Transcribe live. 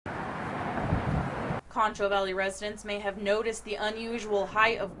Concho Valley residents may have noticed the unusual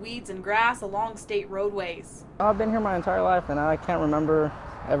height of weeds and grass along state roadways. I've been here my entire life and I can't remember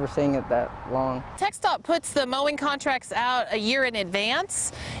ever seeing it that long. TxDOT puts the mowing contracts out a year in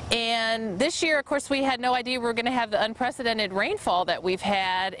advance, and this year, of course, we had no idea we were going to have the unprecedented rainfall that we've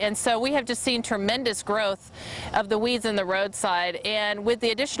had, and so we have just seen tremendous growth of the weeds in the roadside. And with the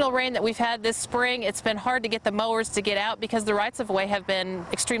additional rain that we've had this spring, it's been hard to get the mowers to get out because the rights-of-way have been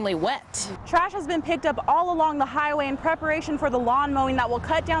extremely wet. Trash has been picked up all along the highway in preparation for the lawn mowing that will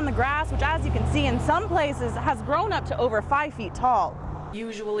cut down the grass, which, as you can see, in some places has grown up to over 5 feet tall.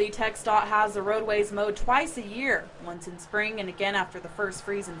 Usually, TxDOT has the roadways mowed twice a year, once in spring and again after the first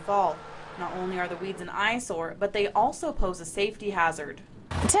freeze in fall. Not only are the weeds an eyesore, but they also pose a safety hazard.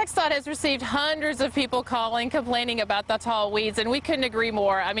 TxDOT has received hundreds of people calling, complaining about the tall weeds, and we couldn't agree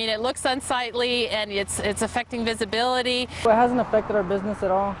more. I mean, it looks unsightly and it's affecting visibility. Well, it hasn't affected our business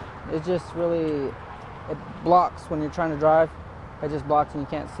at all. It just really, it blocks when you're trying to drive. It just blocks and you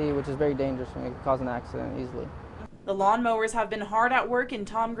can't see, which is very dangerous and it can cause an accident easily. The lawnmowers have been hard at work in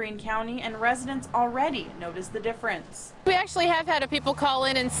Tom Green County, and residents already notice the difference. We actually have had people call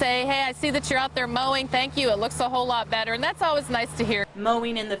in and say, hey, I see that you're out there mowing. Thank you. It looks a whole lot better. And that's always nice to hear.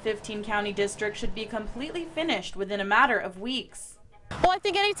 Mowing in the 15-county district should be completely finished within a matter of weeks. Well, I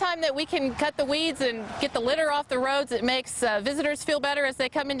think anytime that we can cut the weeds and get the litter off the roads, it makes visitors feel better as they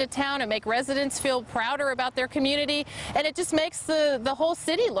come into town and make residents feel prouder about their community, and it just makes the whole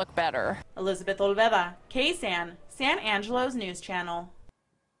city look better. Elizabeth Olveda, KSAN, San Angelo's News Channel.